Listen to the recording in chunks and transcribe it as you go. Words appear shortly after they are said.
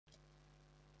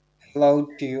Hello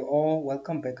to you all,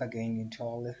 welcome back again into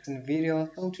our lesson video.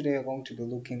 So today we're going to be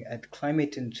looking at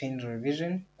climate and change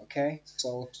revision, okay?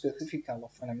 So specifically or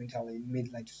fundamentally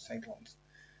mid-life cyclones.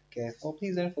 Okay, so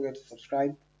please don't forget to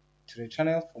subscribe to the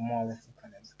channel for more lesson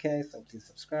contents, okay? So please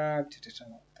subscribe to the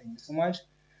channel. Thank you so much.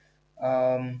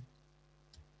 Um,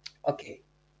 okay,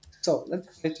 so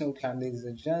let's get no time, ladies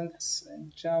and gents,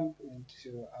 and jump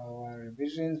into our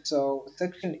revision. So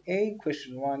section A,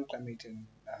 question 1, climate and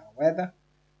weather.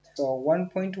 So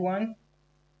 1.1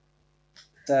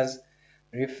 says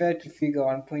refer to figure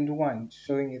 1.1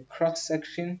 showing a cross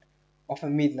section of a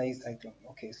midlife cyclone.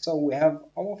 Okay, so we have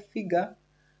our figure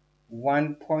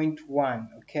 1.1,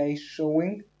 okay,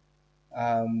 showing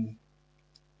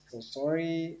so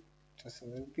sorry, just a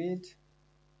little bit.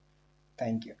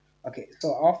 Thank you. Okay,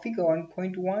 so our figure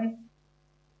 1.1,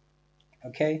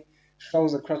 okay,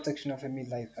 shows a cross section of a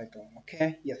midlife cyclone.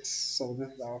 Okay, yes, so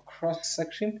this is our cross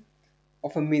section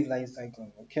of a midlife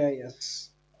cyclone. Okay, yes,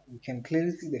 we can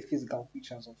clearly see the physical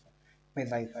features of a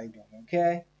midlife cyclone.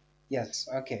 Okay, yes,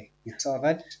 okay, we saw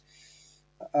that.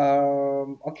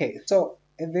 Okay, so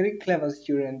a very clever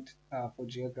student for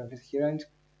geography student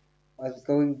was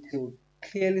going to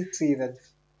clearly see that.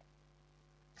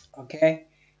 Okay,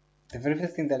 the very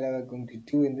first thing that they were going to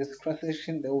do in this cross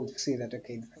section, they would see that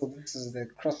okay, so this is the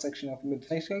cross section of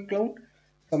midlife cyclone.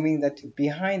 So meaning that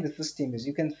behind the system, as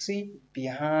you can see,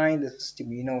 behind the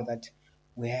system, you know that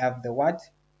we have the what?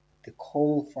 The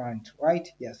cold front, right?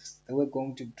 Yes, they were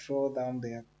going to draw down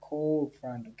their cold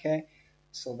front, okay?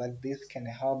 So that this can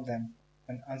help them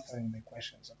when answering the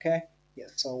questions, okay?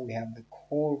 Yes, so we have the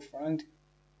cold front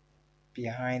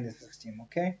behind the system,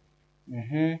 okay?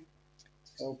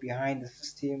 So behind the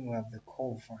system, we have the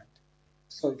cold front.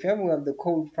 So if ever we have the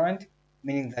cold front,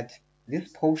 meaning that this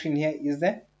portion here is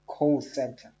the cold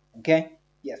sector, okay?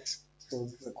 Yes, so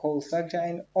this is the cold sector,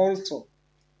 and also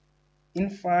in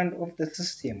front of the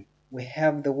system, we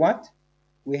have the what?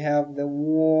 We have the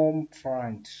warm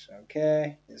front,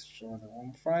 okay? Let's draw the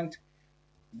warm front.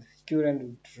 The student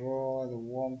will draw the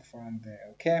warm front there,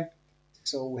 okay?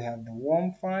 So we have the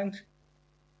warm front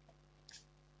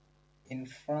in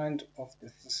front of the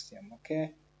system,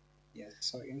 okay? Yes,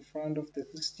 so in front of the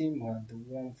system we have the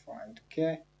warm front,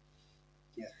 okay?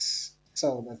 Yes,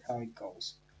 so that's how it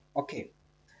goes. Okay,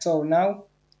 so now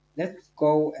let's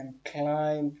go and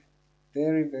climb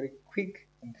very quick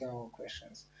into our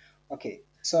questions. Okay,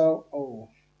 so oh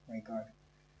my god,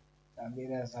 it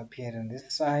has appeared on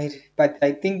this side, but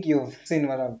I think you've seen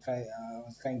what I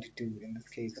was trying to do in this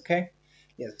case. Okay,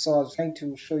 yes, so I was trying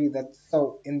to show you that.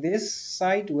 So in this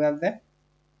side we have the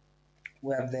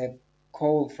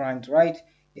cold front, right?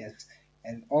 Yes,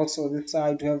 and also this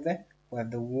side we have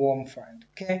the warm front.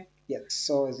 Okay, yes,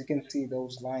 so as you can see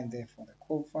those lines there for the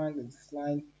cold front, and this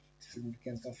line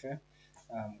significance of a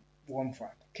warm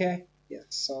front. Okay, yes,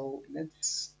 so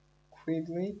let's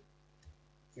quickly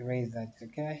erase that.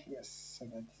 Okay, yes, so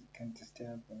that it can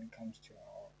disturb when it comes to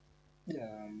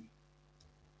our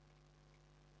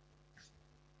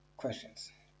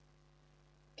questions.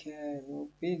 Okay, little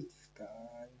bit,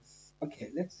 guys. Okay,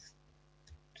 let's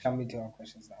jump into our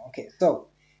questions now. Okay, so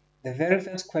the very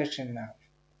first question now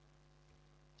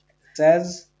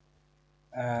says,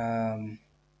 the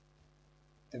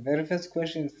very first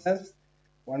question says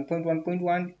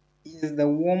 1.1.1 is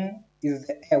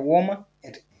the air warmer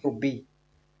at A or B?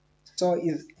 So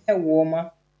is air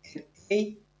warmer at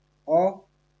A or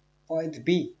at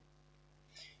B?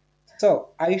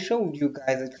 So I showed you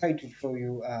guys, I tried to show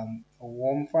you a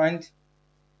warm front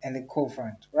and a cold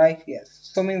front, right? Yes.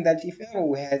 So meaning that if ever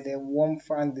we had a warm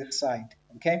front this side,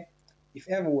 okay? If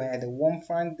ever we had a warm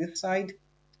front this side,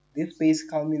 this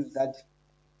basically means that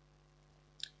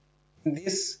in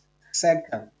this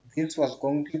sector, this was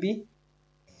going to be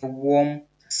a warm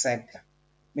sector,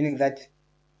 meaning that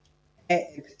air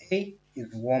at A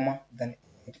is warmer than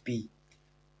at B.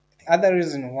 The other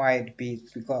reason why at B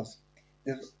is because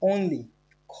there's only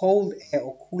cold air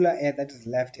or cooler air that is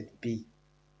left at B.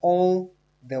 All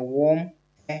the warm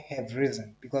air have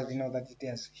risen because you know that it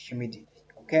has humidity.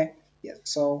 Okay, yes,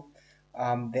 so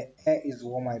the air is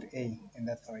warmer at A, and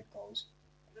that's how it goes.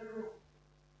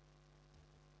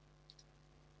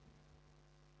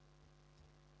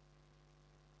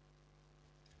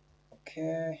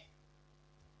 Okay,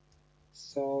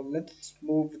 so let's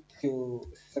move to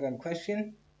second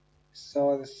question.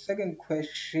 So the second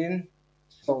question,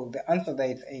 so the answer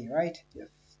there is A, right? Yes.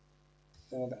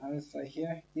 So the answer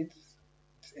here is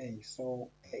A.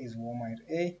 So A is warmer at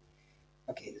A.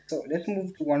 Okay, so let's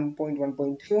move to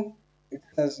 1.1.2. It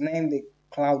says name the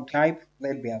cloud type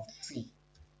labeled C.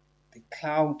 The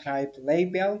cloud type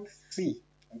labeled C.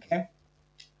 Okay,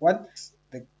 what's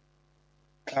the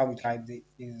cloud type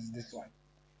is this one.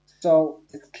 So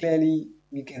it's clearly,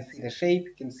 you can see the shape,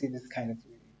 you can see this kind of,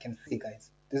 you can see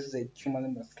guys, this is a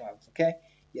cumulonimbus cloud, okay?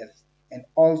 Yes, and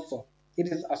also it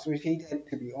is associated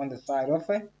to be on the side of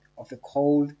the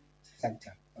cold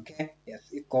sector, okay? Yes,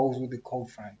 it goes with the cold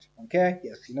front, okay?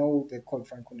 Yes, you know the cold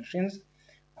front conditions.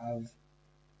 I've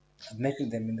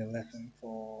mentioned them in the lesson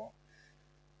for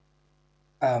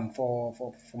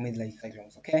mid-range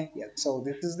cyclones, okay? Yes, so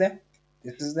this is the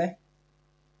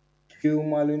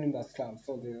cumulonimbus cloud.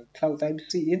 So the cloud type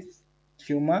C is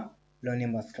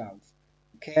cumulonimbus clouds.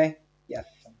 Okay, yes,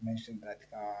 I've mentioned that,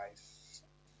 guys.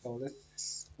 So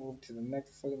let's move to the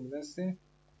next following lesson.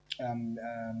 Um,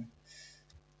 um,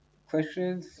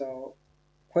 Question. So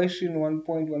question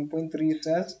 1.1.3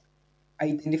 says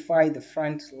identify the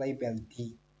front label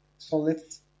D. So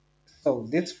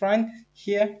this front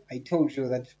here, I told you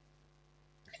that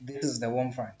this is the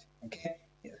warm front. Okay,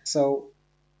 yes. So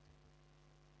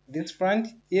this front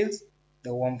is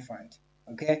the warm front.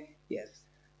 Okay, yes.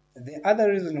 The other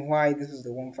reason why this is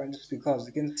the warm front is because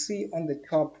you can see on the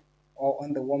top or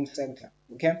on the warm center,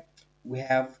 okay, we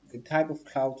have the type of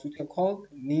clouds which are called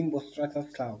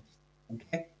nimbostratus clouds.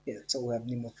 Okay, yes, so we have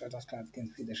nimbostratus clouds. You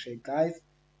can see the shape, guys.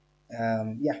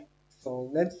 Yeah, so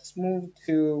let's move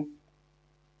to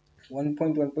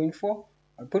 1.1.4.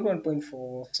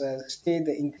 1.1.4 says state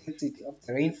the intensity of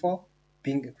the rainfall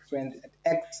being experienced at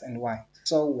X and Y.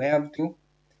 So we have to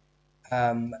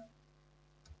um,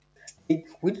 state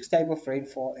which type of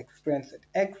rainfall experienced at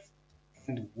X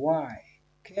and Y.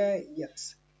 Okay,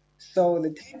 yes. So the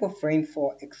type of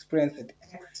rainfall experienced at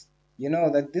X, you know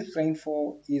that this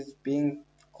rainfall is being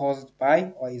caused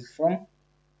by or is from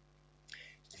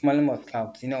cumulus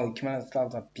clouds. You know, cumulus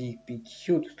clouds are big,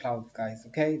 huge clouds, guys,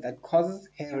 okay, that causes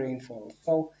heavy rainfall.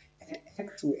 So at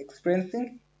X, we're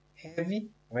experiencing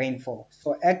heavy rainfall.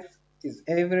 So X is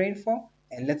heavy rainfall,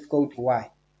 and let's go to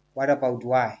Y. What about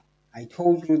Y? I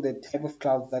told you the type of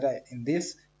clouds that are in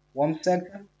this warm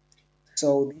sector.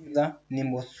 So these are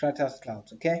nimbostratus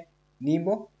clouds, okay?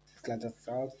 Nimbostratus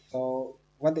clouds. So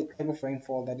what the type of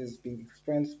rainfall that is being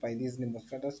experienced by these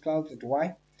nimbostratus clouds at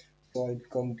Y? So it's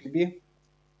going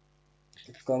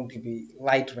to be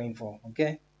light rainfall,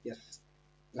 okay? Yes,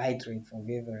 light rainfall,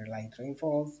 very light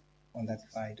rainfalls on that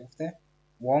side of the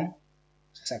warm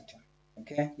sector,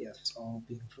 okay? Yes, all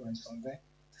be influenced on the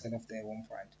side of the warm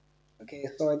front. Okay,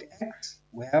 so at X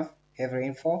we have heavy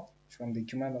rainfall from the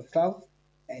cumulus clouds,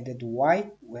 and at Y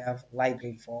we have light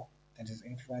rainfall that is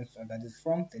influenced or that is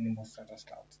from the nimbostratus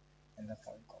clouds, and that's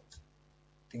how it goes.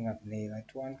 Think I've nailed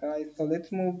that one, guys. So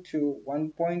let's move to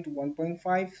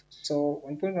 1.1.5. So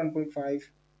 1.1.5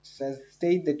 says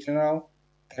state the general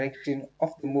direction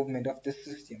of the movement of the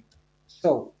system.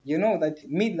 So you know that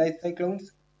mid-light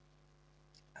cyclones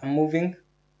are moving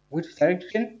which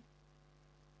direction?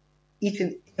 Each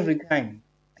and every time.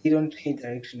 They don't change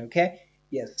direction, okay?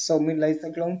 Yes, so mid-light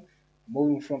cyclone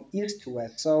moving from east to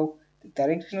west. So the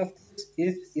direction of this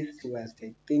is east to west.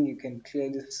 I think you can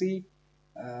clearly see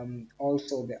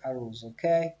also the arrows,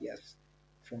 okay? Yes,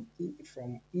 from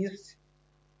east,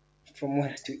 from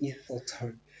west to east, so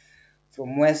sorry.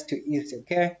 From west to east,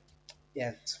 okay?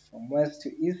 Yes, from west to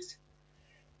east,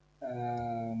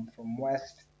 from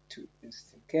west to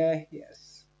east, okay?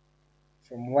 Yes,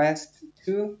 from west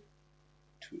to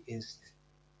east.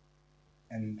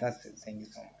 And that's it. Thank you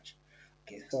so much.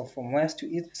 Okay, so from west to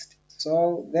east,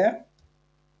 so there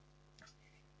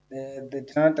the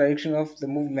general direction of the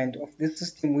movement of this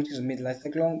system, which is mid-light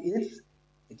cyclone, is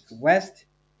it's west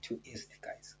to east,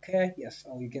 guys. Okay, yes,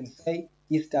 or you can say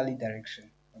easterly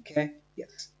direction. Okay,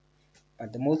 yes,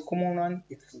 but the most common one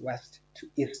is west to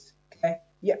east. Okay,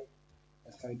 yeah,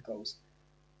 that's how it goes.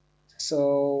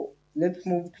 So let's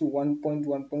move to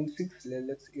 1.1.6.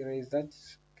 Let's erase that.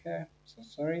 Okay, so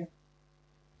sorry.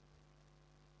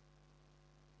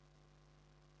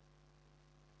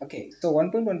 Okay, so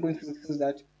 1.1.6 is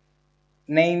that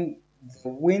name the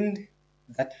wind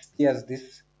that steers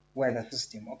this weather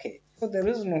system. Okay, so the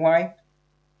reason why,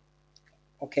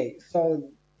 okay,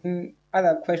 so in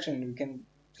other question we can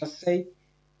just say,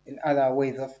 in other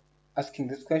ways of asking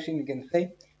this question, you can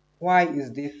say, why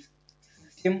is this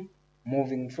system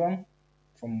moving from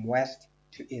west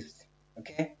to east?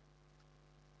 Okay,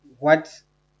 what's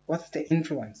the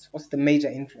influence? What's the major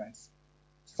influence?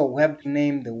 So we have to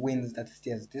name the winds that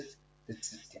steers this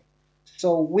system.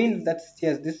 So winds that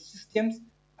steers these systems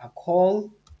are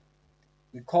called,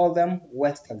 we call them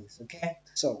westerlies. Okay,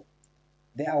 so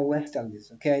they are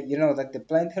westerlies. Okay, you know that the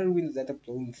planetary winds that are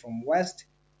blowing from west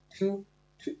to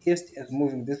east is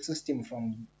moving this system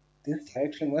from this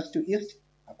direction west to east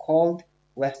are called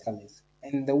westerlies,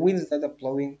 and the winds that are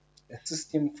blowing the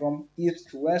system from east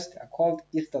to west are called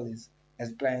easterlies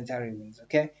as planetary winds.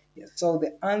 Okay, yes. So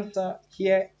the answer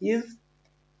here is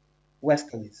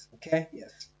westerlies. Okay,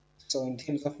 yes. So in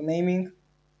terms of naming,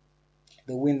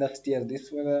 the wind that steers this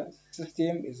weather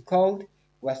system is called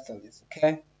westerlies.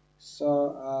 Okay,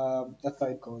 so that's how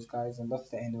it goes, guys, and that's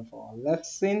the end of our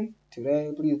lesson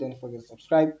today. Please don't forget to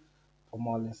subscribe for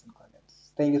more lesson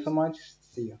contents. Thank you so much.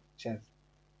 See you. Cheers.